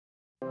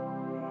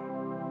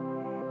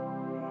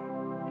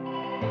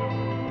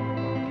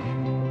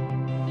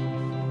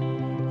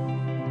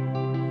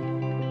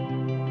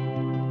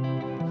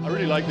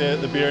like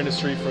the beer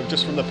industry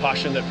from the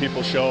passion that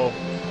people show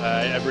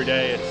every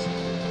day. It's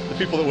the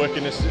people that work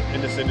in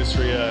this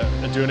industry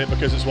are doing it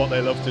because it's what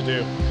they love to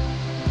do,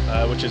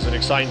 which is an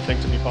exciting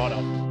thing to be part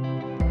of.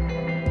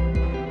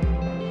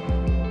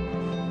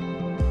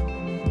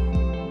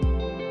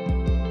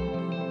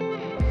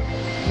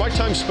 My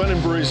time spent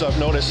in breweries, I've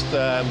noticed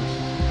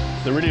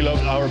they really love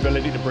our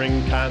ability to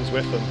bring cans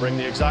with them, bring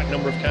the exact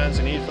number of cans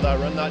they need for that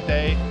run that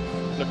day,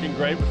 looking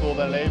great with all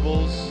their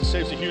labels.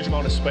 Saves a huge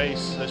amount of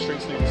space that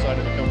shrinks the inside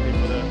of the company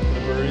for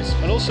the breweries.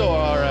 And also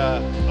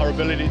our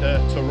ability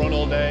to run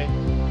all day,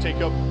 take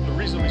up a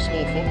reasonably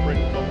small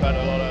footprint, pump out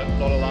a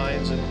lot of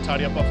lines and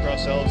tidy up after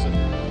ourselves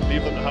and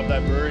leave them to have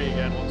their brewery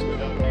again once we're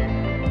done.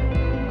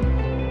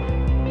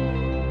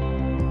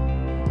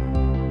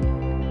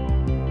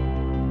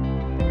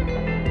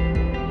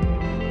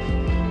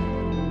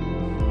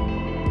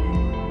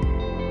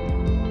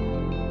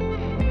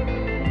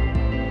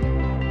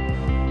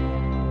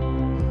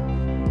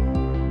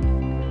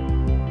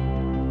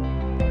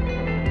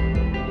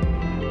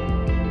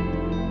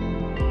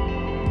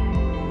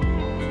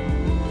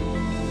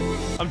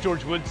 I'm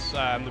George Woods,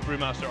 I'm the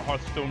brewmaster at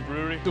Hearthstone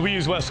Brewery. We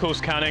use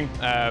Westcoast canning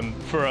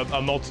for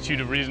a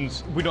multitude of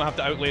reasons. We don't have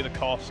to outlay the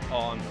cost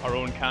on our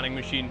own canning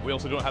machine. We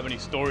also don't have any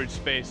storage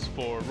space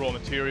for raw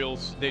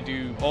materials. They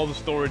do all the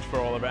storage for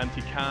all of our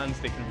empty cans.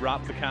 They can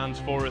wrap the cans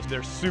for us.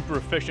 They're super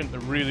efficient,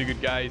 they're really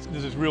good guys.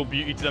 There's this real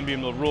beauty to them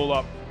being able to roll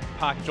up,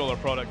 package all our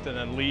product and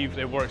then leave.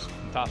 It works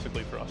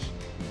fantastically for us.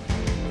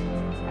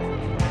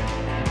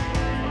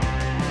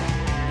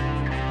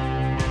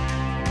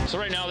 So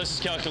right now this is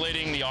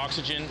calculating the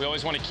oxygen. We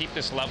always want to keep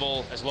this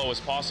level as low as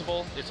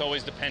possible. It's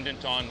always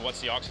dependent on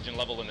what's the oxygen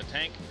level in the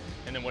tank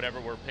and then whatever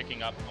we're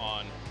picking up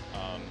on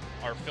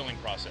our filling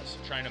process.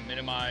 Trying to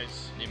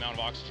minimize the amount of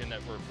oxygen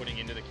that we're putting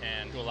into the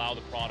can to allow the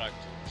product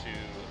to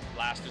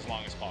last as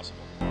long as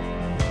possible.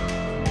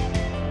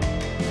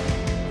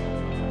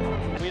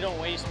 We don't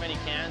waste many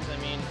cans.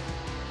 I mean,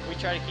 we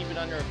try to keep it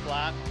under a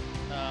flat,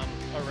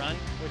 a run,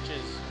 which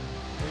is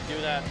we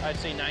do that, I'd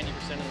say 90% of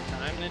the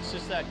time. And it's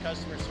just that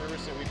customer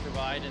service that we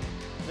provide and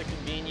the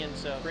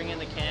convenience of bringing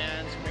the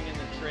cans, bringing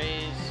the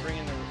trays,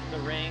 bringing the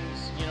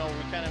rings. You know,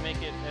 we kind of make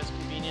it as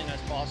convenient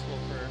as possible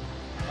for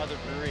other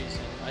breweries.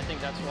 And I think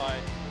that's why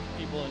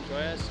people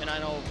enjoy us. And I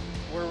know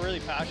we're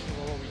really passionate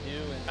about what we do.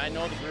 And I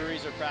know the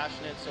breweries are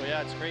passionate. So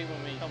yeah, it's great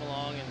when we come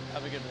along and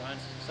have a good run.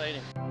 It's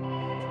exciting.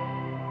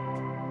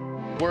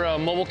 We're a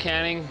mobile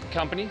canning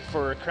company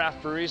for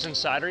craft breweries and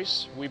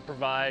cideries. We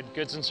provide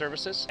goods and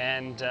services,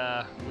 and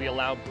we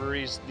allow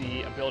breweries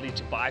the ability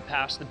to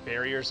bypass the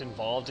barriers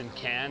involved in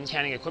cans.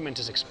 Canning equipment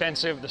is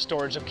expensive, the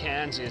storage of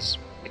cans is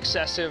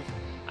excessive.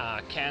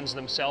 Cans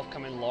themselves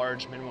come in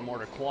large minimum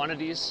order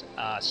quantities.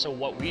 So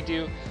what we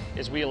do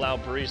is we allow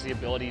breweries the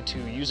ability to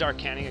use our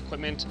canning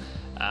equipment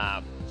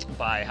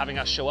by having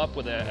us show up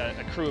with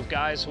a crew of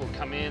guys who will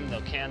come in,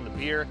 they'll can the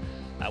beer.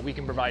 We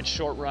can provide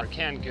short run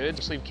canned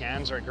goods. Sleeve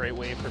cans are a great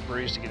way for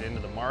breweries to get into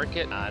the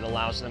market. It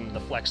allows them the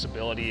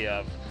flexibility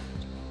of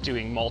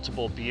doing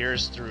multiple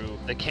beers through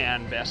the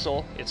can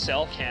vessel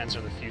itself. Cans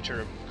are the future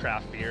of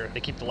craft beer.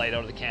 They keep the light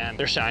out of the can.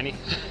 They're shiny.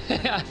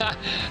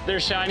 They're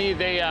shiny.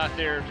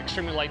 They're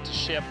extremely light to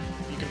ship.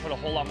 You can put a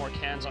whole lot more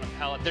cans on a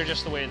pallet. They're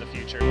just the way of the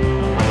future.